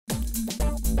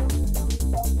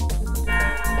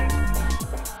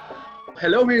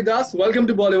Hello, Veerdas. Welcome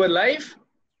to Bollywood Life.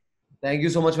 Thank you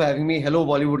so much for having me. Hello,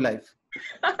 Bollywood Life.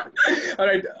 All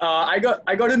right, I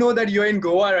got to know that you're in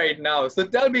Goa right now. So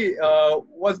tell me,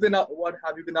 what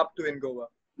have you been up to in Goa?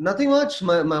 Nothing much.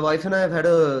 My wife and I have had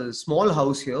a small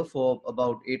house here for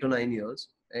about 8 or 9 years.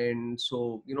 And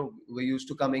so, we're used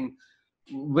to coming.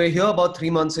 We're here about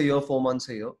 3 months a year, 4 months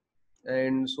a year.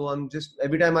 And so I'm just,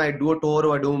 every time I do a tour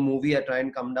or I do a movie, I try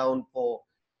and come down for,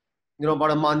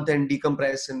 about a month and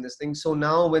decompress and this thing. So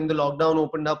now when the lockdown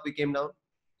opened up, we came down.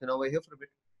 So now we're here for a bit.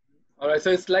 All right,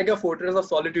 so it's like a fortress of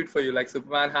solitude for you, like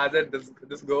Superman has it.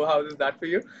 This Goa house is that for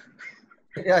you?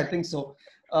 Yeah, I think so.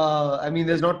 I mean,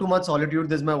 there's not too much solitude.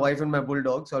 There's my wife and my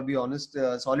bulldog. So I'll be honest,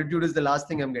 solitude is the last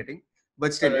thing I'm getting.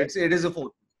 But All still, right. it is a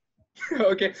fourth.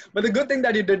 Okay, but the good thing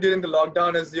that you did during the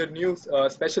lockdown is your new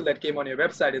special that came on your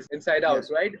website is Inside Out,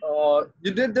 Yes. right?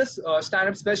 You did this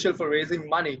stand-up special for raising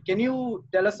money. Can you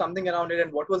tell us something around it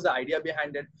and what was the idea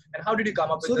behind it and how did you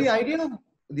come up with So this?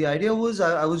 the idea was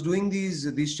I was doing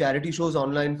these charity shows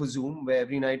online for Zoom where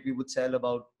every night we would sell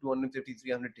about 250,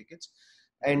 300 tickets,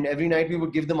 Mhm. and every night we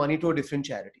would give the money to a different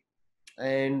charity.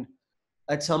 And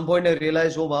at some point I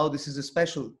realized, oh wow, this is a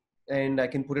special, and I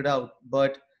can put it out.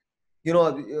 But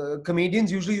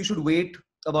comedians usually you should wait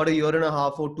about a year and a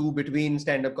half or two between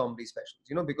stand-up comedy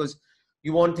specials, because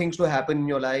you want things to happen in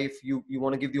your life. You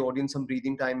want to give the audience some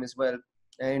breathing time as well.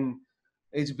 And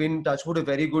it's been touchwood a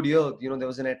very good year. There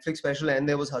was a Netflix special and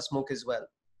there was Hasmukh as well.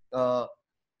 uh,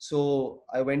 so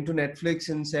I went to Netflix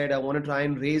and said I want to try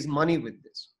and raise money with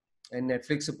this, and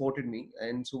Netflix supported me,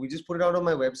 and so we just put it out on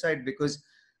my website because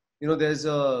there's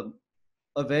a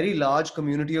very large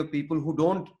community of people who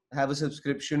don't have a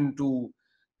subscription to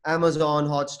Amazon,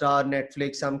 Hotstar,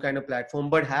 Netflix, some kind of platform,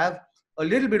 but have a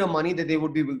little bit of money that they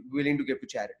would be willing to give to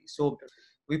charity. So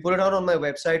we put it out on my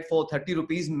website for 30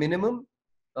 rupees minimum,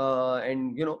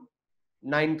 and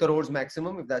 9 crores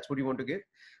maximum if that's what you want to give.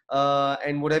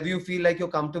 And whatever you feel like you're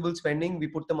comfortable spending, we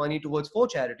put the money towards four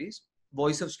charities: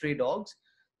 Voice of Stray Dogs,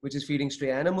 which is feeding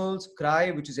stray animals;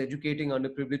 Cry, which is educating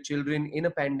underprivileged children in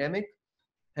a pandemic;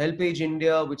 Help Age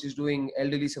India, which is doing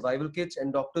elderly survival kits;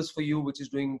 and Doctors for You, which is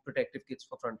doing protective kits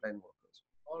for frontline workers.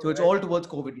 All So it's right. all towards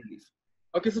COVID relief.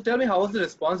 Okay, so tell me, how was the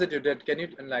response that you did? Can you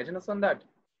enlighten us on that?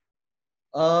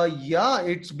 Yeah,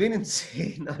 it's been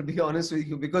insane. I'll be honest with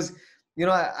you because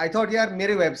I thought यार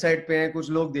मेरे website पे हैं कुछ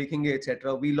लोग देखेंगे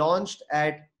etc. We launched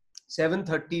at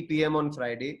 7:30 p.m. on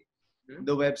Friday. Hmm?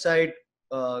 The website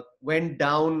went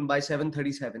down by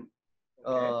 7:37.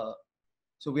 Okay. Uh,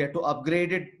 so we had to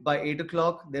upgrade it by 8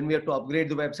 o'clock. Then we had to upgrade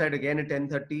the website again at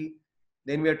 10:30.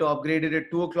 Then we had to upgrade it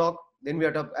at 2 o'clock. Then we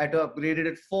had to upgrade it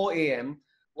at 4 a.m.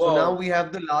 So now Wow. we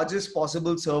have the largest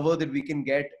possible server that we can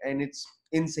get, and it's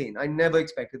insane. I never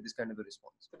expected this kind of a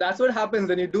response. So that's what happens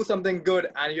when you do something good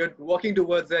and you're working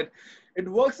towards it. It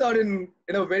works out in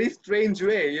a very strange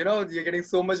way. You know, you're getting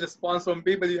so much response from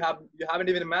people you haven't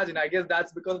even imagined. I guess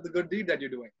that's because of the good deed that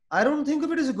you're doing. I don't think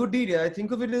of it as a good deed. Yeah. I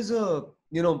think of it as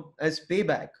as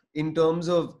payback in terms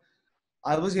of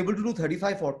I was able to do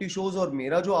 35, 40 shows, or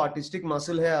mera jo artistic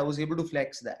muscle hai, I was able to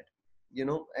flex that,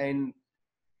 and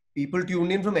people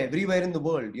tuned in from everywhere in the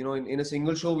world. In a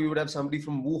single show, we would have somebody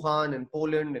from Wuhan and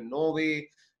Poland and Norway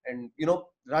and,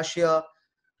 Russia.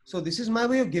 So this is my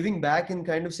way of giving back and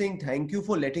kind of saying thank you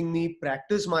for letting me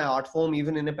practice my art form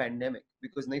even in a pandemic,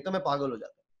 because nahi to main pagal ho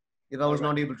jata if I All was right.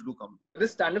 not able to do comedy.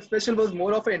 This stand-up special was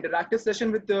more of an interactive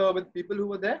session with people who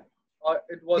were there, or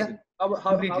it Yeah, wasn't. How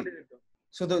completely. did it go?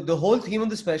 So the whole theme of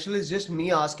the special is just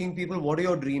me asking people, what are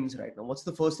your dreams right now? What's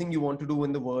the first thing you want to do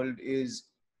when the world is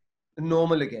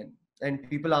normal again? And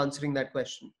people answering that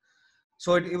question.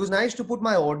 So it was nice to put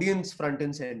my audience front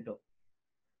and center,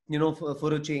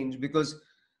 for a change, because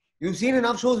you've seen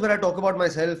enough shows where I talk about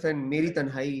myself and Meri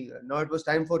Tanhai. Now it was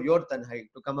time for your Tanhai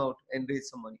to come out and raise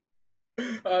some money.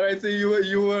 All right, so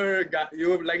you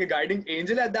were like a guiding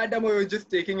angel at that time, or you were just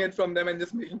taking it from them and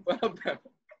just making fun of them?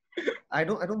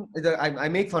 I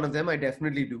make fun of them. I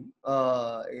definitely do,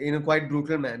 in a quite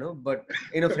brutal manner, but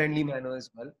in a friendly manner as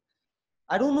well.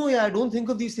 I don't know. Yeah, I don't think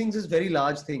of these things as very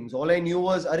large things. All I knew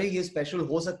was, अरे ये special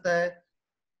हो सकता है,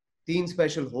 3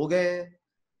 special हो गए.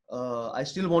 I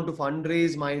still want to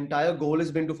fundraise. My entire goal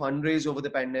has been to fundraise over the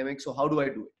pandemic. So how do I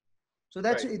do it? So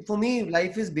that's Right. it. For me,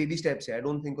 life is baby steps. Yeah, I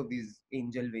don't think of these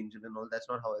angel and all. That's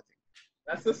not how I think.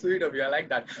 That's so sweet of you. I like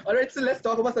that. All right, so let's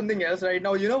talk about something else right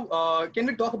now. Can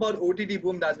we talk about OTT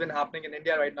boom that's been happening in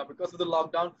India right now because of the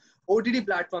lockdown? OTT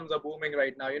platforms are booming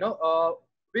right now.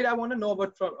 Wait, I want to know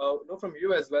about know from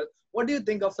you as well. What do you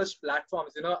think of such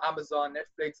platforms? Amazon,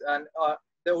 Netflix, and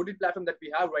the OTT platform that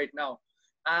we have right now,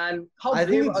 and how I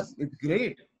think brave it's us. it's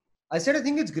great. I said, I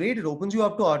think it's great. It opens you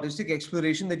up to artistic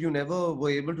exploration that you never were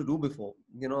able to do before.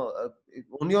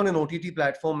 Only on an OTT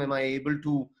platform am I able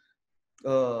to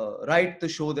write the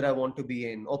show that I want to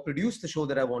be in, or produce the show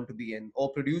that I want to be in,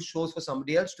 or produce shows for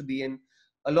somebody else to be in,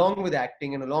 along with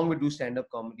acting and along with do stand-up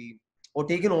comedy, or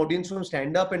take an audience from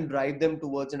stand-up and drive them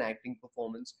towards an acting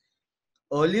performance.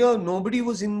 Earlier, nobody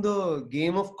was in the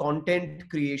game of content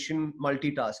creation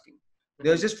multitasking.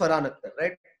 There was just Farhan Akhtar,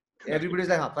 right? Everybody's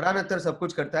like, Farhan Akhtar sab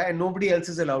kuch karta hai, and nobody else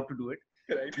is allowed to do it.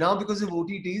 Right. Now, because of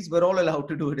OTTs, we're all allowed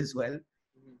to do it as well.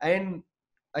 And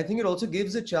I think it also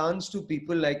gives a chance to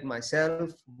people like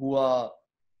myself who are,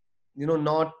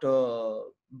 not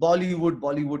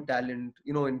Bollywood talent,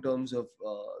 in terms of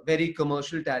very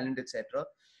commercial talent, etc.,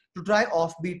 to try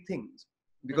offbeat things.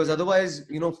 Because otherwise,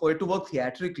 for it to work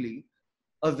theatrically,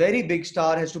 a very big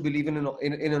star has to believe in an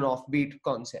offbeat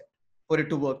concept for it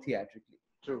to work theatrically.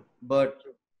 True. But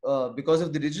because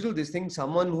of the digital,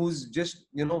 someone who's just,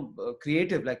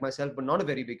 creative like myself, but not a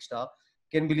very big star,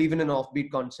 can believe in an offbeat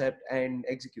concept and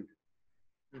execute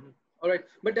it. All right,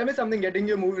 but tell me something. Getting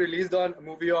your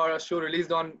movie or a show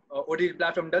released on OTT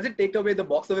platform, does it take away the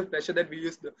box office pressure that we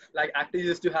used to, like actors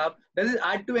used to have? Does it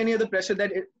add to any other pressure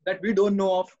that we don't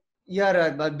know of?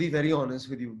 Yeah, I'll be very honest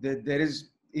with you. There is,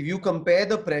 if you compare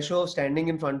the pressure of standing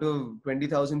in front of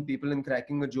 20,000 people and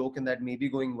cracking a joke and that may be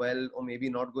going well or maybe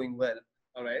not going well,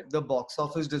 all right, the box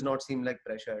office does not seem like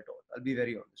pressure at all. I'll be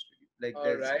very honest with you. Like,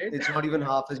 it's not even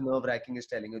half as nerve-wracking as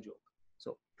telling a joke.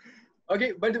 So.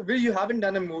 Okay, but you haven't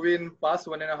done a movie in past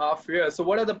 1.5 years. So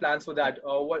what are the plans for that?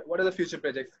 What are the future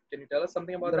projects? Can you tell us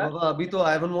something about that? Abhi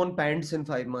I haven't worn pants in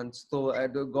 5 months. So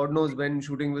God knows when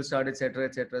shooting will start, etc.,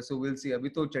 etc. So we'll see.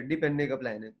 Abhi to chaddi pehne ka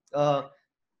plan hai.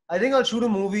 I think I'll shoot a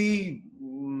movie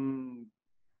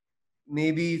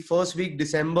maybe first week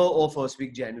December or first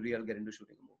week January. I'll get into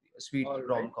shooting a movie, a sweet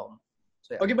rom-com.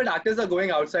 So, yeah. Okay, but actors are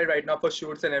going outside right now for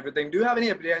shoots and everything. Do you have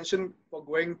any apprehension for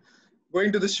going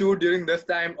to the shoot during this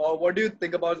time, or what do you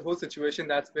think about the whole situation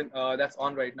that's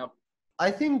on right now? I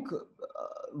think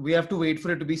we have to wait for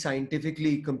it to be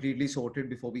scientifically completely sorted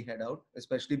before we head out,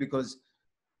 especially because,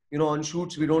 on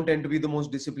shoots, we don't tend to be the most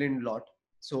disciplined lot.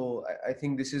 So I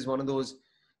think this is one of those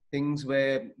things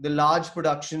where the large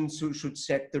productions should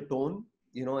set the tone,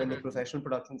 and the professional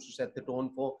productions should set the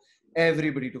tone for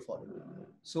everybody to follow.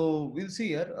 So we'll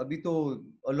see. Abhi to,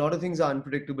 a lot of things are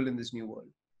unpredictable in this new world.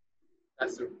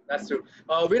 That's true.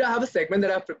 Veer, I have a segment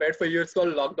that I've prepared for you. It's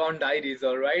called Lockdown Diaries,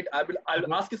 all right?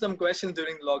 I'll ask you some questions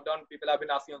during lockdown. People have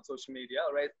been asking on social media,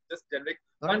 all right? Just generic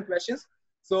fun questions.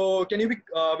 So can you be,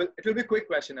 it will be a quick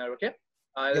questionnaire, okay?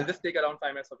 I'll just take around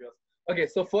 5 minutes of yours. Okay,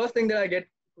 so first thing that I get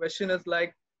question is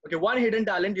like, okay, one hidden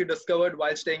talent you discovered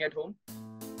while staying at home?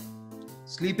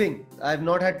 Sleeping. I've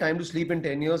not had time to sleep in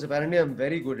 10 years. Apparently, I'm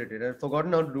very good at it. I've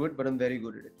forgotten how to do it, but I'm very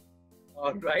good at it.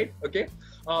 All right. Okay.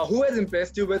 Who has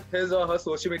impressed you with his or her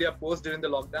social media post during the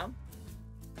lockdown?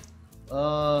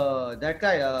 That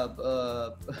guy,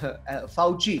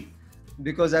 Fauci.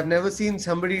 Because I've never seen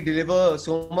somebody deliver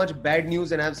so much bad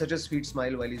news and have such a sweet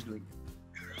smile while he's doing it.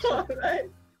 All right.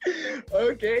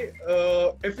 Okay.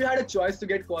 If you had a choice to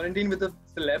get quarantined with a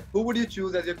celeb, who would you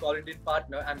choose as your quarantine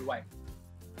partner and why?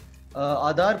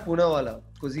 Adar Poonawala,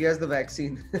 because he has the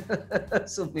vaccine.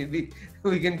 So maybe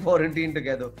we can quarantine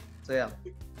together. So yeah.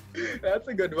 That's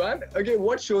a good one. Okay,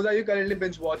 what shows are you currently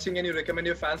binge watching and you recommend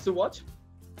your fans to watch?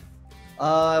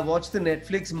 I watched the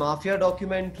Netflix Mafia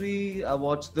documentary. I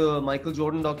watched the Michael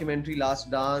Jordan documentary, Last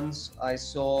Dance. I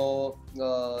saw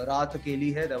Raat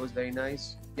Akeli Hai. That was very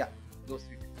nice. Yeah, those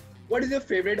three. What is your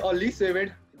favorite or least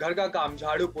favorite? Ghar ka kaam,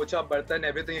 jhadu, pocha, bartan,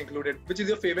 everything included. Which is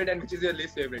your favorite and which is your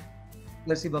least favorite?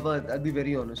 Let's see, Baba, I'll be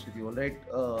very honest with you, all right?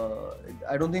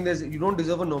 I don't think you don't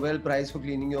deserve a Nobel Prize for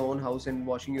cleaning your own house and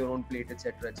washing your own plate,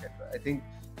 etc., etc. I think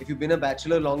if you've been a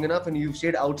bachelor long enough and you've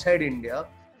stayed outside India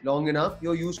long enough,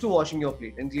 you're used to washing your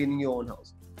plate and cleaning your own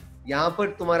house. यहाँ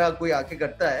पर तुम्हारा कोई आके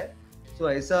करता है,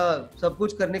 तो ऐसा सब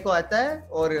कुछ करने को आता है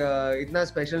और इतना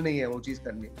स्पेशल नहीं है वो चीज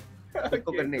करने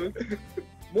को करने.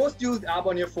 Most used app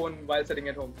on your phone while sitting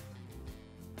at home?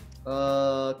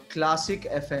 Classic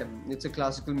FM. It's a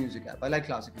classical music app. I like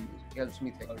classical music. It helps me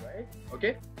think. All right.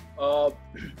 Okay.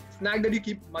 Snack that you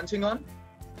keep munching on?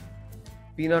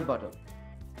 Peanut butter.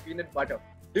 Peanut butter.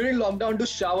 During lockdown, to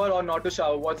shower or not to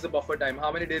shower? What's the buffer time?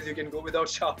 How many days you can go without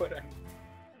shower?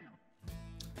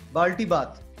 Balti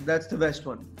bath. That's the best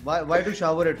one. Why to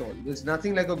shower at all? There's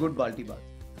nothing like a good balti bath.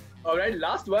 All right.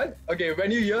 Last one. Okay. When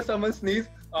you hear someone sneeze,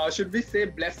 should we say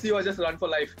bless you or just run for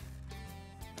life?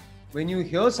 when you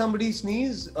hear somebody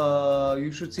sneeze,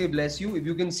 you should say bless you. If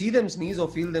you can see them sneeze or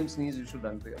feel them sneeze, you should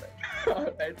run for your life.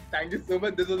 Alright, thank you so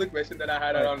much. This was a question that I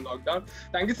had around lockdown.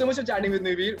 Thank you so much for chatting with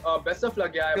me, Veer. Best of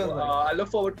luck, yeah. I look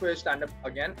forward for your stand-up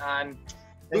again and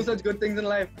do such good things in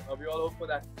life. We all hope for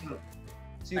that.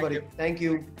 See you, buddy. Thank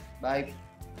you. Bye.